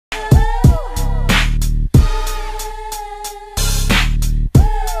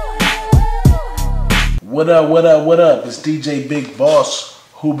What up, what up, what up? It's DJ Big Boss,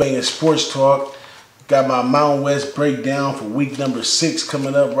 Who-Bangin Sports Talk. Got my Mountain West breakdown for week number 6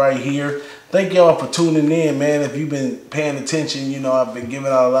 coming up right here. Thank y'all for tuning in, man. If you've been paying attention, you know I've been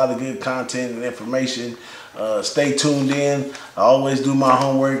giving out a lot of good content and information. Stay tuned in. I always do my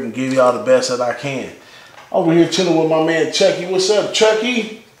homework and give y'all the best that I can. Over here chilling with my man Chucky. What's up,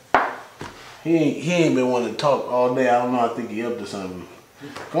 Chucky? He ain't been wanting to talk all day. I don't know. I think he up to something.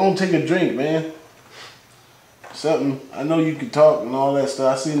 Go on, take a drink, man. Something. I know you can talk and all that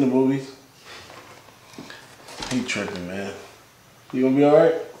stuff. I seen the movies. He tripping, man. You gonna be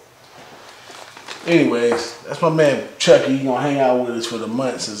alright? Anyways, that's my man Chucky. He gonna hang out with us for the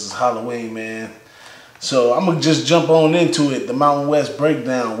month since it's Halloween, man. So I'm gonna just jump on into it. The Mountain West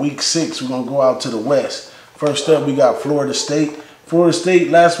breakdown, week 6. We're gonna go out to the West. First up, we got Florida State. Florida State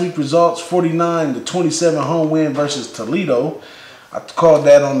last week results 49-27 home win versus Toledo. I called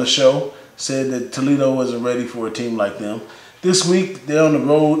that on the show. Said that Toledo wasn't ready for a team like them. This week, they're on the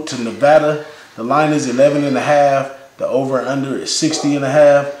road to Nevada. The line is 11.5. The over-under is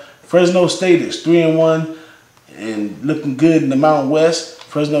 60.5. Fresno State is 3-1 and looking good in the Mountain West.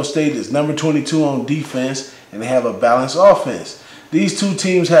 Fresno State is number 22 on defense, and they have a balanced offense. These two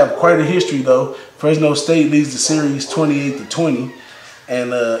teams have quite a history, though. Fresno State leads the series 28-20,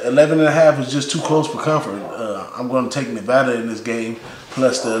 and 11.5 is just too close for comfort. I'm going to take Nevada in this game,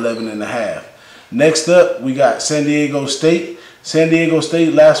 plus the 11.5. Next up, we got San Diego State. San Diego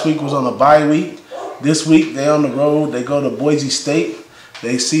State last week was on a bye week. This week, they're on the road. They go to Boise State.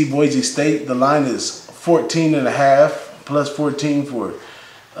 They see Boise State. The line is 14.5, plus 14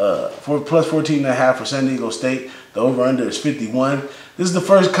 plus 14.5 for San Diego State. The over-under is 51. This is the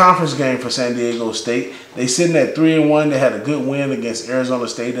first conference game for San Diego State. They sitting at 3-1. They had a good win against Arizona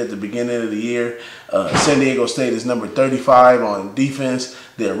State at the beginning of the year. San Diego State is number 35 on defense.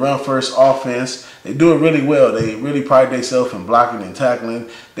 They're run-first offense. They do it really well. They really pride themselves in blocking and tackling.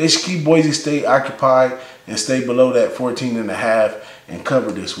 They should keep Boise State occupied and stay below that 14.5 and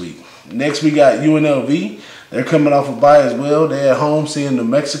cover this week. Next, we got UNLV. They're coming off a bye as well. They're at home seeing New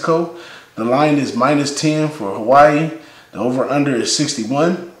Mexico. The line is -10 for Hawaii. The over-under is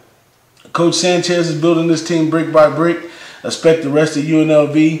 61. Coach Sanchez is building this team brick by brick. Expect the rest of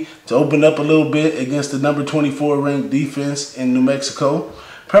UNLV to open up a little bit against the number 24 ranked defense in New Mexico.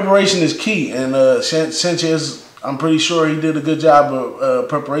 Preparation is key, and Sanchez, I'm pretty sure he did a good job of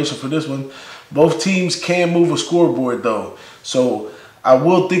preparation for this one. Both teams can move a scoreboard, though, so I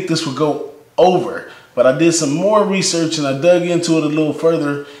will think this will go over. But I did some more research, and I dug into it a little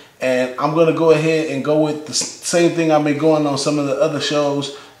further, and I'm going to go ahead and go with the same thing I've been going on some of the other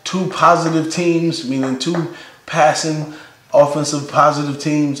shows. 2 positive teams, meaning 2 passing, offensive positive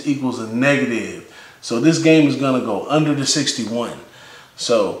teams equals a negative. So this game is going to go under the 61.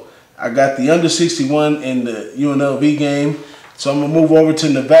 So I got the under 61 in the UNLV game. So I'm going to move over to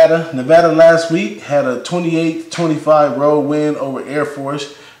Nevada. Nevada last week had a 28-25 road win over Air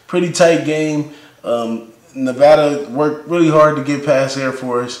Force. Pretty tight game. Nevada worked really hard to get past Air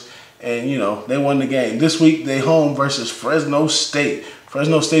Force, and, you know, they won the game. This week, they home versus Fresno State.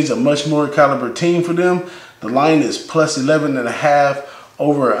 Fresno State's a much more caliber team for them. The line is plus 11.5.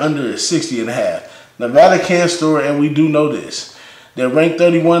 Over or under is 60.5. Nevada can score, and we do know this. They're ranked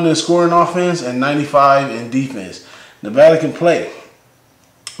 31 in scoring offense and 95 in defense. Nevada can play,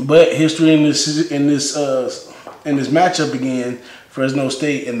 but history in this matchup again, Fresno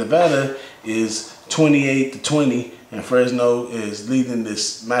State and Nevada is 28-20, and Fresno is leading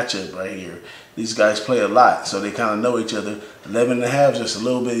this matchup right here. These guys play a lot, so they kind of know each other. 11.5 is just a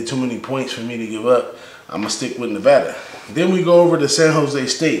little bit too many points for me to give up. I'm going to stick with Nevada. Then we go over to San Jose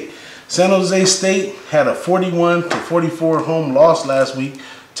State. San Jose State had a 41-44 home loss last week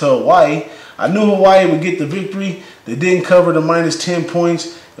to Hawaii. I knew Hawaii would get the victory. They didn't cover the -10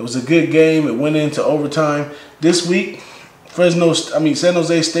 points. It was a good game. It went into overtime. This week, San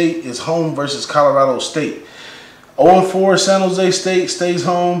Jose State is home versus Colorado State. 0-4 San Jose State stays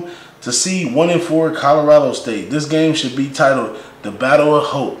home to see 1-4 Colorado State. This game should be titled the Battle of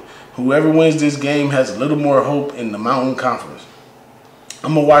Hope. Whoever wins this game has a little more hope in the Mountain Conference.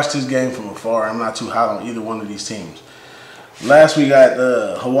 I'm going to watch this game from afar. I'm not too hot on either one of these teams. Last we got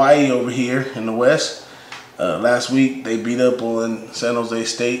Hawaii over here in the West. Last week they beat up on San Jose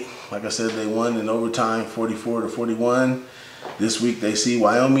State. Like I said, they won in overtime 44-41. This week they see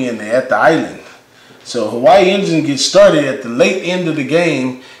Wyoming and they're at the island. So Hawaii Indians get started at the late end of the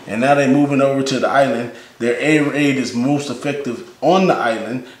game, and now they're moving over to the island. Their air raid is most effective on the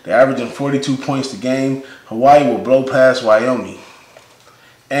island. They're averaging 42 points a game. Hawaii will blow past Wyoming,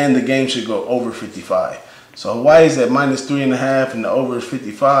 and the game should go over 55. So Hawaii's at -3.5 and the over is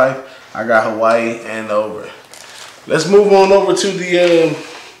 55. I got Hawaii and the over. Let's move on over to the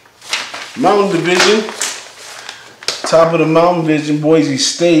Mountain Division. Top of the Mountain Division, Boise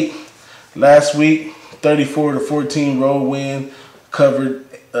State. Last week, 34-14 road win. Covered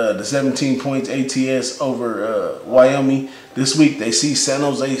the 17 points ATS over Wyoming. This week, they see San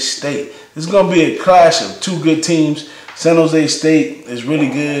Jose State. This is going to be a clash of two good teams. San Jose State is really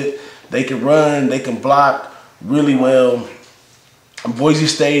good. They can run, they can block really well. Boise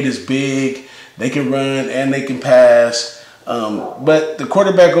State is big. They can run and they can pass. But the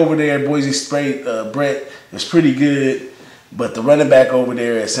quarterback over there at Boise State, Brett, is pretty good. But the running back over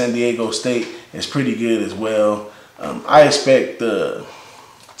there at San Diego State is pretty good as well. I expect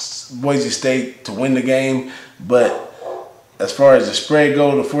Boise State to win the game. But as far as the spread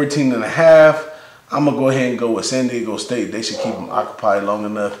goes, the 14.5, I'm going to go ahead and go with San Diego State. They should keep them occupied long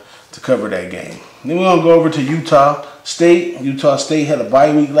enough to cover that game. Then we're going to go over to Utah State. Utah State had a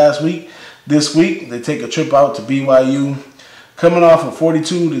bye week last week. This week, they take a trip out to BYU. Coming off a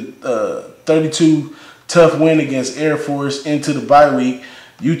 42-32 tough win against Air Force into the bye week,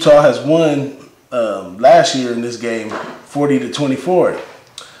 Utah has won last year in this game 40-24.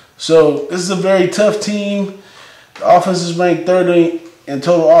 So this is a very tough team. The offense is ranked 30 in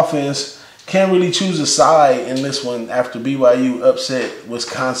total offense. Can't really choose a side in this one after BYU upset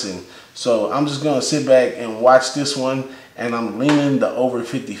Wisconsin. So I'm just going to sit back and watch this one, and I'm leaning the over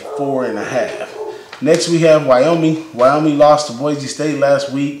 54.5. Next we have Wyoming. Wyoming lost to Boise State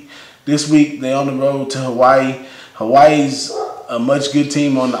last week. This week they on the road to Hawaii. Hawaii's a much good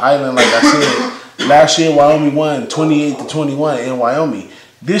team on the island, like I said. Last year Wyoming won 28-21 in Wyoming.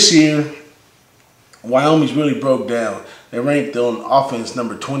 This year Wyoming's really broke down. They're ranked on offense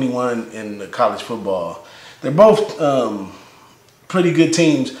number 21 in the college football. They're both pretty good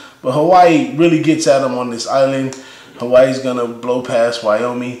teams, but Hawaii really gets at them on this island. Hawaii's going to blow past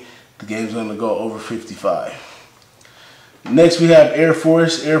Wyoming. The game's going to go over 55. Next, we have Air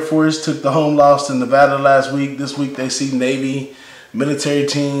Force. Air Force took the home loss to Nevada last week. This week, they see Navy, military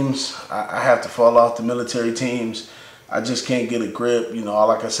teams. I have to fall off the military teams. I just can't get a grip. You know,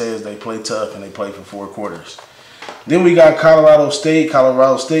 all I can say is they play tough and they play for 4 quarters. Then we got Colorado State.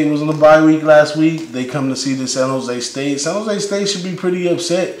 Colorado State was on the bye week last week. They come to see the San Jose State. San Jose State should be pretty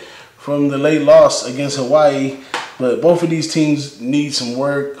upset from the late loss against Hawaii. But both of these teams need some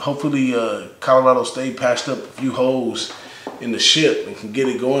work. Hopefully Colorado State patched up a few holes in the ship and can get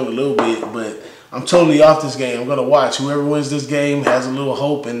it going a little bit. But I'm totally off this game. I'm going to watch. Whoever wins this game has a little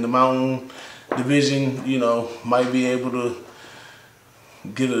hope in the Mountain Division. You know, might be able to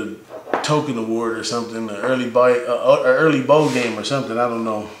get a token award or something, an early bowl game or something. I don't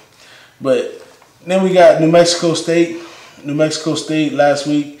know. But then we got New Mexico State. New Mexico State last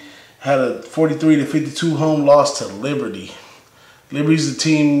week had a 43-52 home loss to Liberty. Liberty's a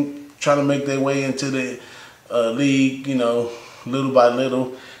team trying to make their way into the league, you know, little by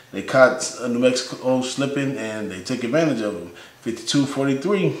little. They caught New Mexico slipping, and they took advantage of them.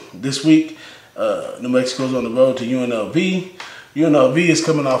 52-43. This week, New Mexico's on the road to UNLV. UNLV is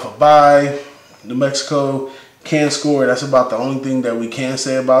coming off a bye. New Mexico can score. That's about the only thing that we can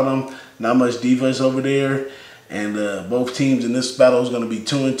say about them. Not much defense over there. And both teams in this battle is going to be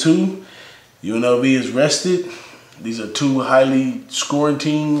 2-2. UNLV is rested. These are two highly scoring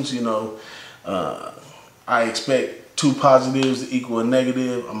teams. You know, I expect 2 positives to equal a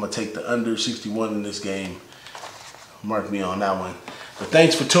negative. I'm going to take the under 61 in this game. Mark me on that one. But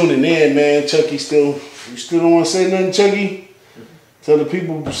thanks for tuning in, man. Chucky, you still don't want to say nothing, Chucky? Tell the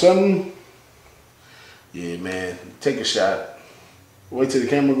people something? Yeah, man. Take a shot. Wait till the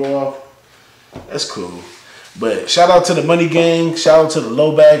camera go off. That's cool. But shout out to the Money Gang. Shout out to the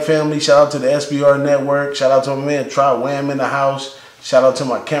Low Bag family. Shout out to the SBR Network. Shout out to my man Try Wham in the house. Shout out to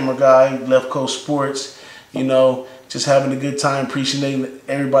my camera guy, Left Coast Sports. You know, just having a good time. Appreciating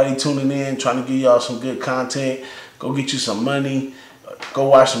everybody tuning in. Trying to give y'all some good content. Go get you some money. Go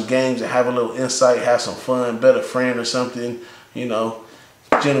watch some games and have a little insight. Have some fun. Bet a friend or something. You know,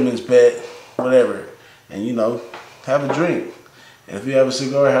 gentleman's bet. Whatever. And, you know, have a drink. And if you have a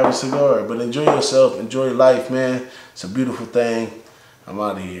cigar, have a cigar. But enjoy yourself. Enjoy life, man. It's a beautiful thing. I'm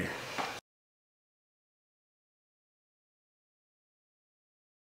out of here.